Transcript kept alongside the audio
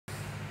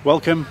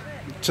Welcome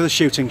to the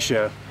shooting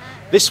show.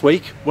 This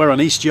week we're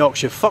on East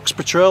Yorkshire Fox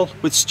Patrol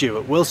with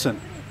Stuart Wilson.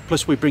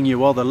 Plus we bring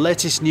you all the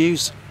latest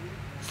news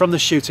from the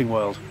shooting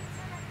world.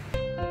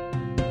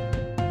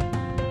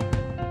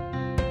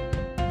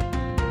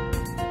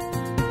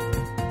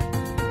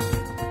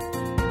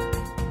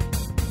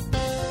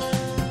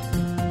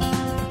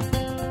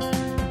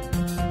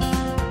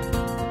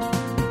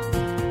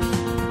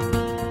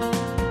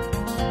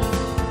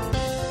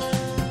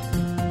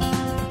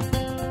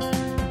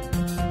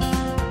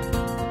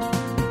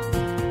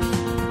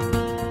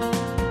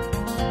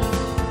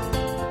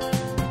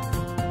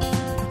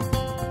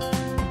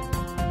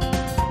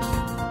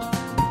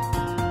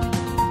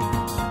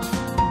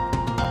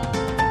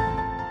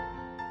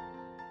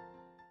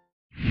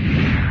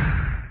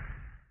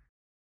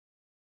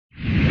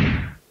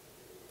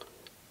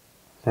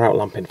 We're out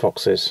lamping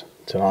foxes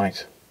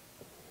tonight,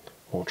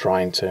 or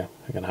trying to.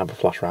 We're going to have a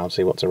flash round,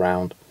 see what's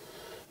around.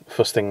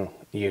 First thing,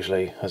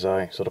 usually, as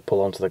I sort of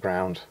pull onto the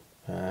ground,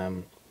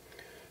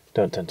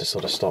 don't tend to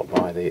sort of stop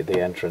by the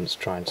entrance,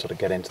 try and sort of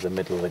get into the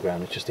middle of the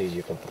ground. It's just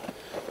easier for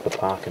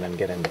parking and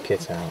getting the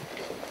kit out.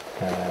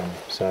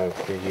 So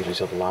we usually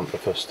sort of lamp the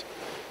first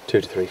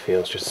 2 to 3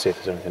 fields just to see if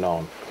there's anything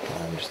on,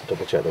 just to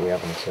double check that we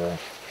haven't,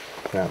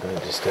 we're not going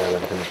to disturb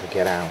anything as we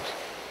get out.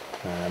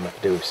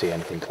 If we do see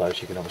anything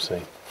close, you can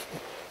obviously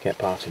get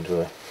parked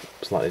into a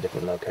slightly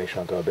different location.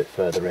 I'll go a bit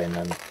further in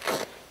and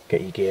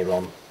get your gear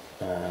on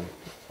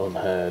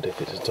unheard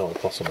if it's at all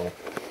possible.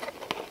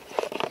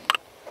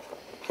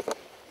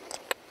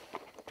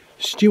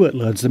 Stuart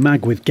loads the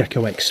mag with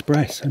Gecko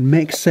Express and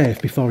makes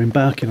safe before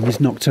embarking on his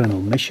nocturnal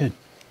mission.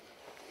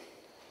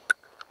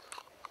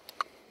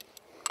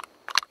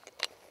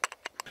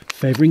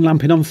 Favouring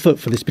lamping on foot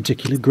for this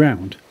particular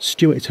ground,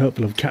 Stuart is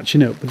hopeful of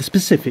catching up with a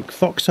specific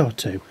fox or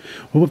two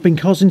who have been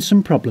causing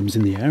some problems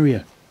in the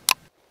area.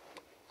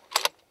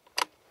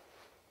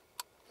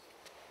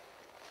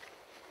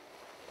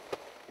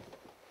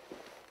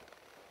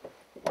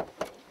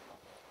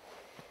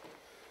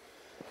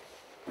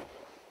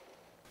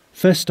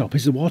 First stop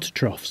is the water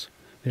troughs.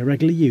 They are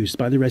regularly used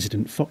by the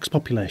resident fox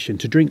population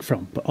to drink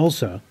from, but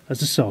also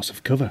as a source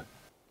of cover.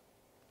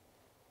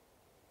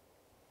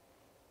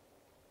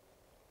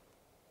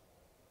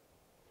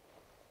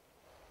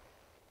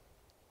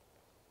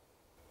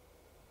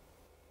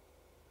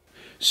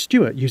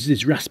 Stuart uses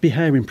his raspy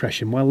hair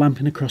impression while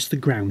lamping across the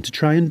ground to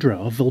try and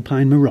draw a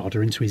vulpine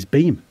marauder into his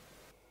beam.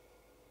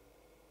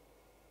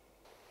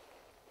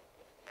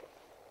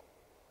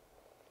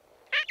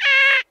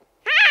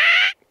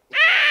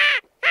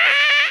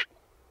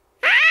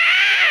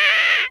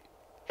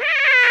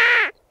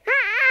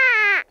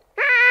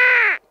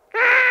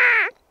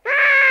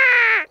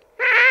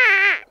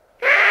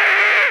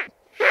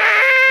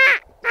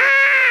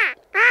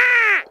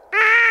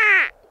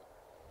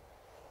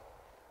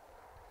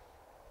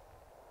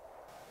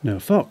 No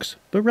fox,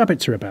 but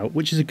rabbits are about,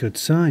 which is a good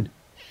sign.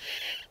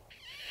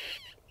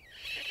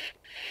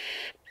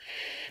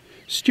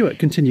 Stuart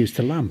continues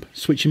to lamp,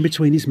 switching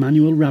between his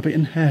manual rabbit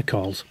and hare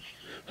calls.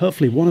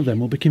 Hopefully one of them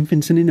will be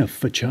convincing enough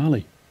for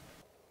Charlie.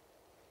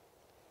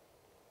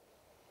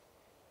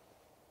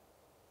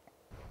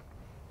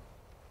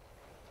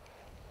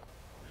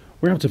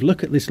 We're out of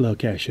luck at this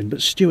location,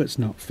 but Stuart's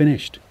not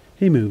finished.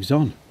 He moves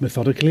on,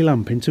 methodically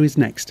lamping to his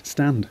next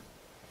stand.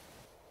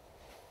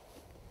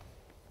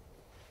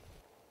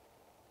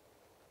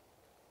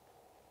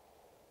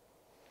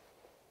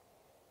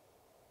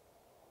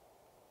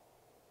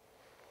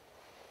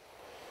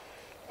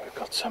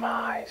 Got some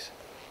eyes.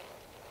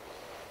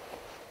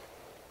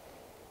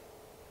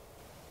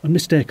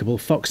 Unmistakable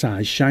fox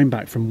eyes shine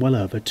back from well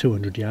over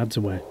 200 yards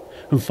away.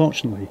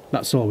 Unfortunately,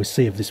 that's all we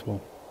see of this one.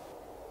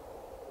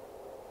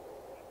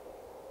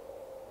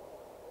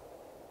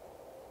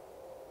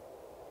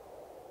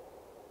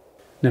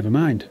 Never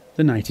mind,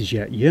 the night is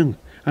yet young,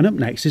 and up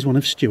next is one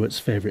of Stuart's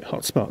favourite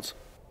hotspots.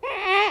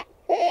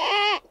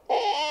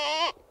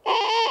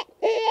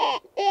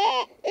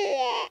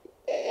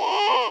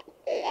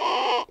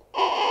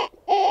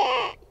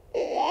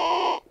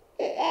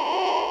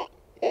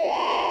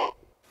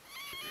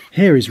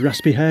 Here his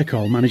raspy hair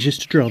call manages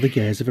to draw the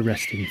gaze of a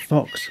resting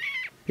fox.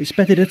 It's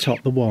bedded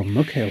atop the warm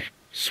muck hill.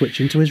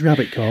 Switching to his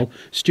rabbit call,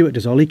 Stuart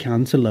does all he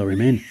can to lure him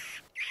in.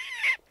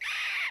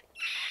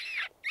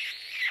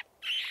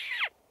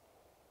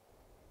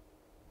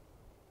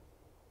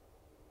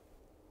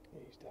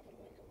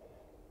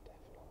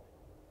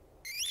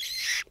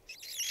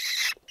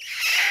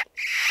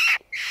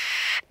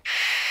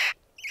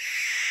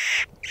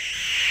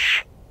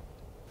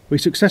 We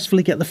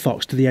successfully get the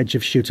fox to the edge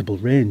of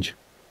shootable range.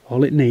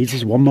 All it needs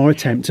is one more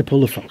attempt to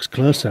pull the fox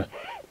closer.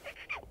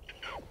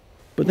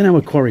 But then our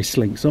quarry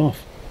slinks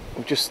off.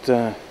 We've just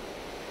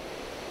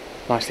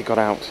nicely got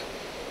out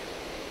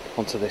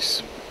onto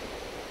this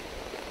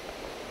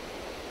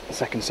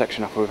second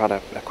section after we've had a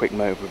quick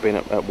move. We've been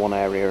at one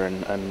area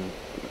and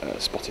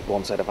spotted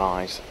one set of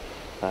eyes,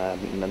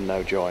 and then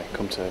no joy.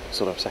 Come to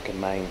sort of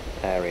second main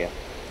area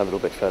a little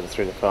bit further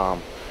through the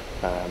farm,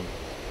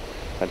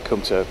 and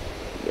come to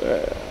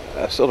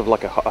sort of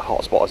like a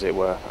hot spot, as it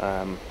were.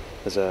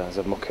 There's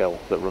a muck hill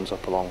that runs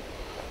up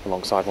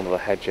alongside one of the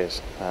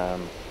hedges,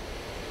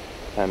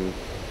 and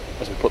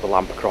as we put the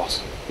lamp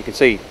across, you can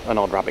see an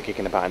odd rabbit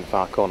kicking about in the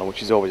far corner,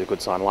 which is always a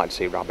good sign. I like to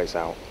see rabbits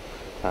out.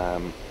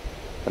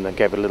 And then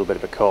gave it a little bit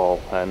of a call,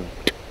 and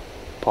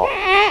pop,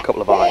 a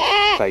couple of eyes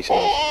facing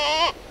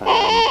us.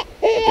 I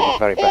did my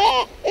very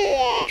best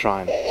to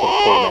try and sort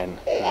of pull him in,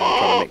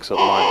 trying to mix up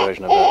my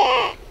version of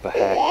a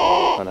hare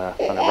call and a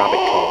rabbit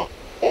call.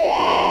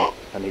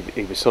 And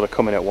he was sort of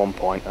coming at one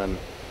point, and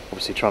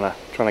obviously trying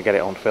to get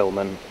it on film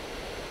and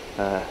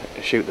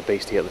shoot the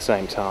beastie at the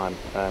same time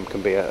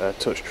can be a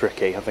touch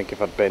tricky. I think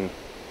if I'd been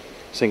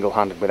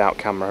single-handed without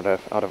camera,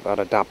 I'd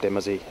have dabbed him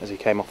as he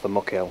came off the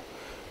muck hill.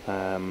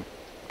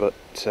 But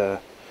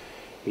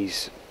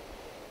he's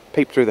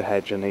peeped through the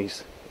hedge, and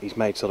he's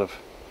made sort of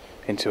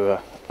into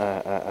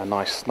a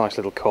nice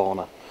little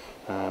corner.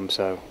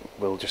 So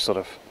we'll just sort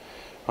of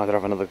either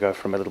have another go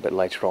for him a little bit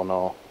later on,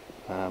 or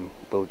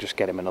we'll just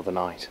get him another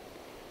night.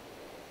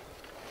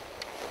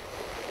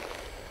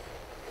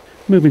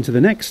 Moving to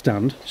the next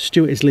stand,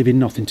 Stuart is leaving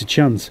nothing to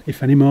chance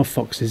if any more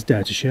foxes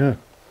dare to show.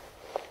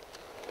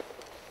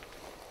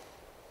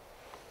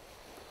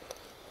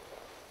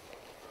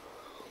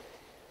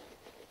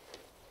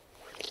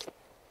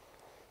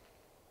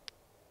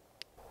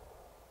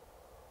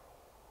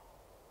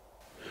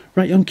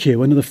 Right on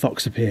cue, another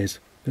fox appears.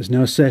 There's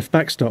no safe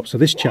backstop, so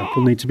this chap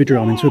will need to be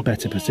drawn into a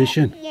better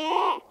position.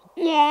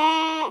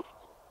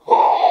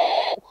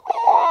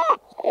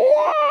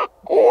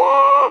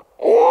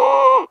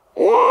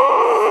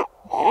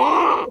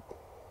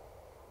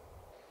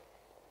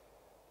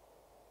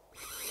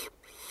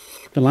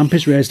 The lamp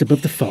is raised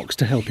above the fox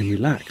to help him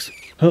relax.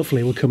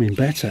 Hopefully he'll come in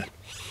better.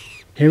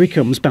 Here he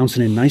comes,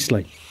 bouncing in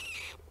nicely.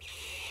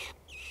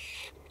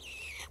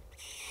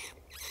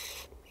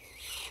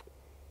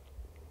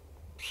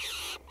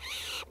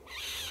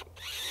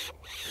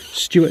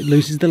 Stuart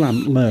loses the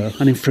lamp low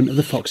and in front of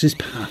the fox's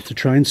path to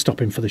try and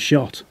stop him for the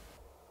shot.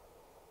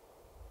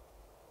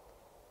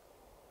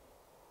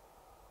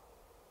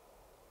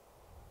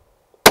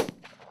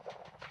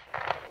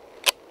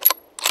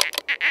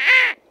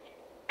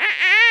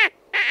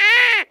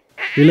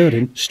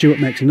 Reloading, Stuart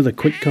makes another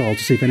quick call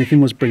to see if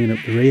anything was bringing up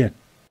the rear.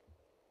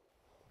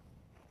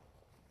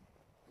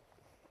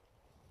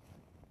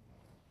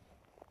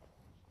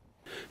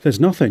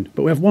 There's nothing,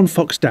 but we have one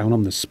fox down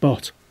on the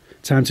spot.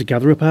 Time to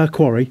gather up our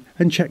quarry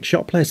and check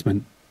shot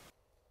placement.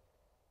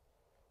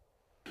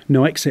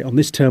 No exit on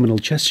this terminal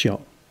chest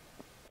shot.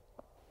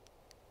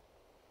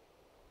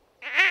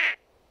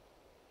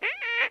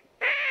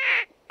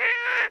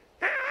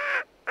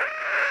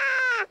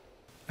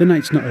 The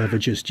night's not over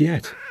just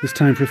yet. There's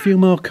time for a few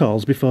more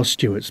calls before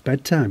Stuart's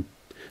bedtime.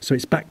 So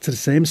it's back to the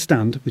same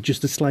stand with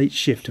just a slight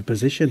shift of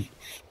position.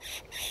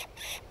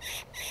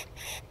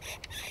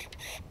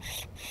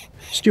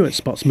 Stuart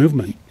spots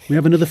movement. We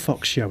have another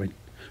fox showing.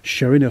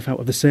 Sure enough, out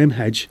of the same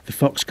hedge, the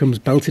fox comes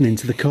belting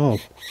into the call.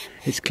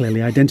 It's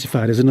clearly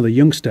identified as another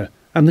youngster,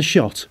 and the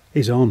shot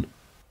is on.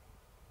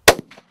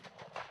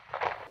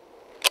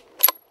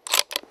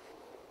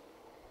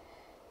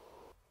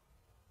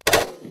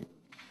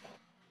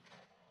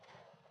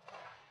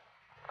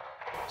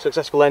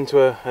 Successful end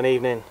to an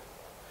evening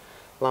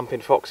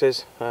lamping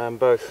foxes.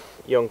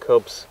 Both young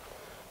cubs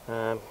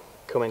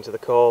come into the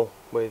call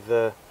with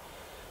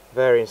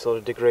varying sort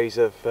of degrees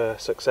of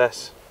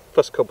success.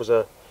 First cub was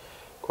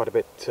quite a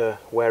bit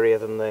warier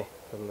than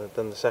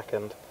the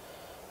second.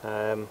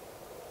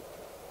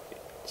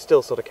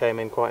 Still sort of came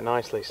in quite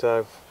nicely.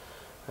 So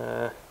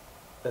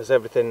as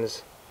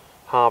everything's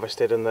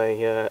harvested and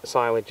the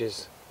silage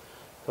is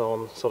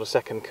on sort of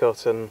second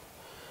cut and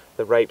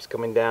the rape's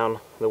coming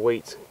down, the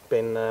wheat's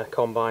been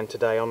combined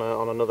today on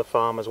another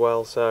farm as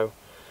well, so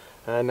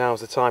now's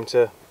the time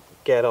to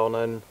get on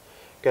and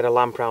get a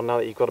lamp round now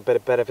that you've got a bit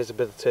of better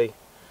visibility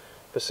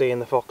for seeing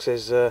the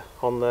foxes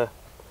on the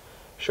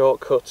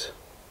shortcut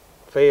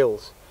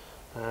fields.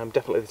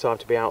 Definitely the time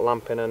to be out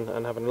lamping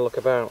and having a look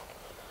about.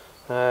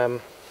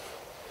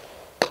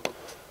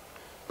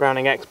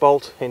 Browning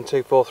X-Bolt in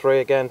 243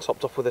 again,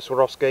 topped off with a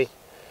Swarovski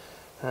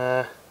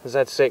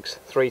Z6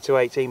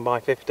 3-18 by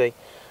 50.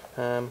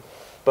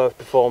 Both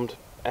performed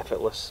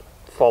effortless,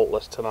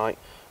 faultless tonight.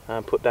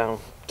 Put down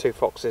two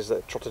foxes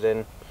that trotted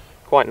in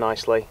quite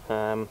nicely.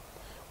 One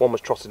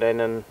was trotted in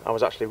and I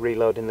was actually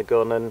reloading the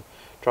gun and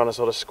trying to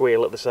sort of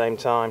squeal at the same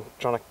time,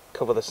 trying to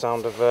cover the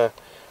sound of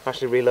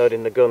actually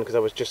reloading the gun because I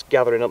was just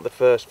gathering up the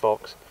first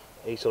fox.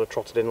 He sort of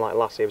trotted in like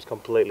Lassie, he was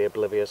completely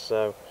oblivious,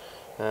 so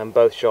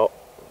both shot,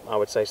 I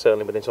would say,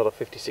 certainly within sort of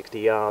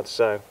 50-60 yards.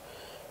 So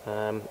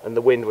and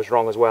the wind was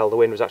wrong as well. The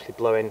wind was actually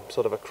blowing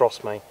sort of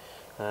across me.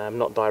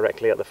 Not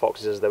directly at the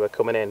foxes as they were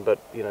coming in, but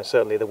you know,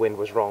 certainly the wind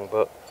was wrong.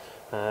 But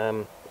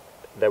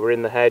they were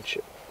in the hedge.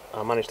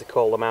 I managed to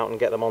call them out and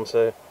get them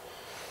onto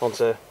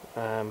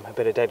a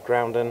bit of dead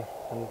ground and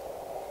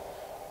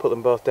put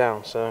them both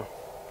down. So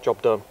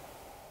job done.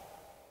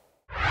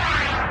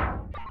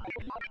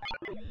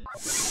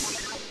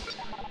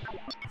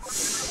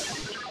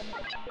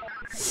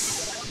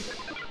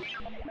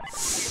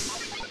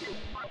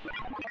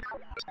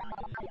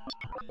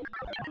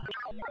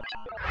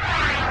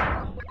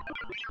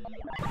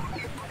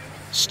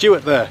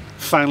 Stuart there,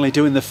 finally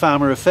doing the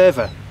farmer a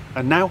favour.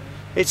 And now,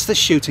 it's the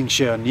Shooting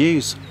Show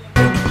News.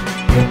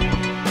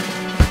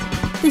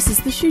 This is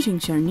the Shooting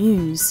Show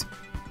News.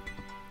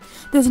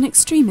 There's an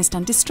extremist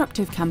and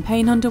destructive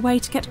campaign underway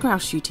to get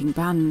grouse shooting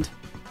banned.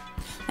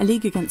 A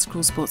League Against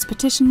Cruel Sports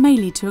petition may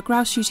lead to a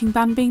grouse shooting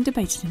ban being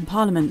debated in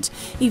Parliament,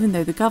 even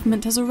though the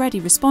government has already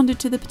responded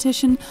to the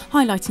petition,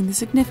 highlighting the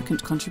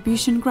significant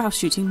contribution grouse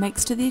shooting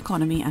makes to the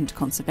economy and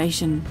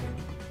conservation.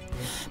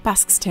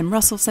 Basque's Tim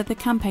Russell said the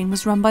campaign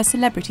was run by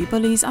celebrity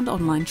bullies and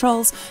online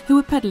trolls who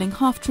were peddling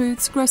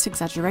half-truths, gross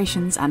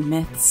exaggerations and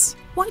myths.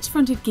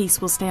 White-fronted geese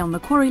will stay on the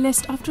quarry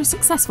list after a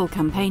successful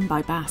campaign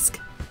by Basque.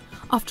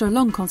 After a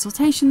long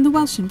consultation, the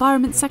Welsh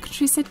Environment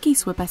Secretary said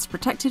geese were best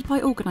protected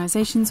by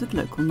organisations with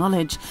local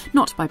knowledge,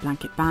 not by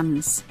blanket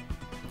bans.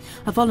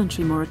 A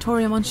voluntary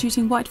moratorium on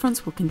shooting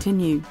whitefronts will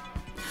continue.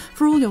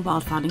 For all your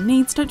wildfowling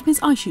needs, don't miss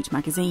iShoot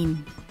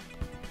magazine.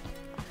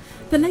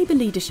 The Labour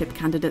leadership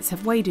candidates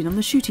have weighed in on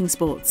the shooting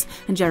sports,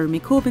 and Jeremy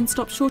Corbyn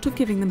stopped short of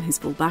giving them his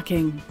full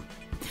backing.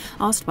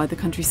 Asked by the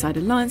Countryside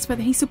Alliance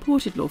whether he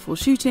supported lawful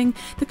shooting,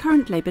 the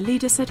current Labour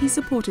leader said he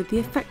supported the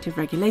effective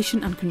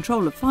regulation and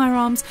control of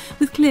firearms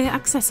with clear,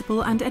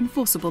 accessible and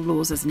enforceable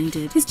laws as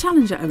needed. His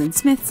challenger Owen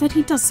Smith said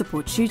he does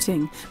support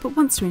shooting, but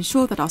wants to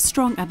ensure that our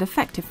strong and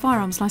effective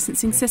firearms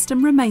licensing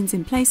system remains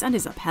in place and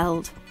is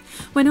upheld.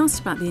 When asked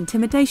about the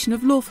intimidation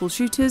of lawful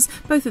shooters,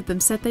 both of them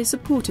said they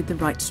supported the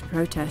right to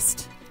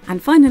protest.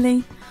 And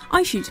finally,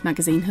 iShoot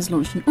magazine has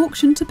launched an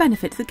auction to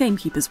benefit the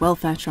Gamekeepers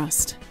Welfare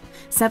Trust.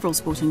 Several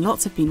sporting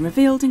lots have been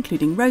revealed,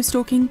 including roe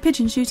stalking,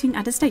 pigeon shooting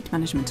and estate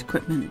management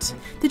equipment.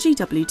 The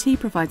GWT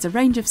provides a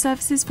range of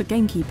services for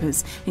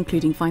gamekeepers,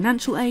 including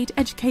financial aid,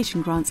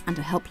 education grants and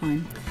a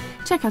helpline.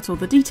 Check out all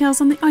the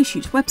details on the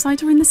iShoot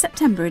website or in the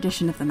September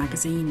edition of the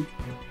magazine.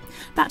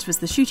 That was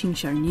the Shooting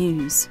Show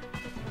News.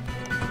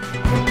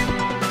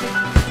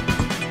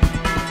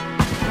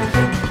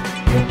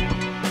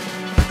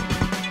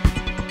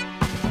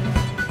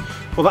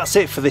 Well, that's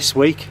it for this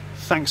week.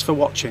 Thanks for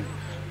watching.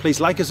 Please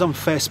like us on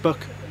Facebook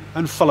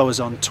and follow us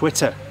on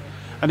Twitter.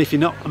 And if you're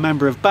not a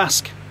member of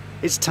Basque,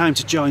 it's time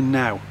to join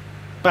now.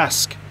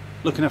 Basque,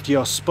 looking after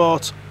your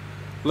sport,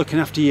 looking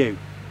after you.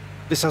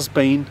 This has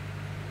been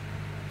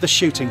The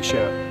Shooting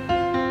Show.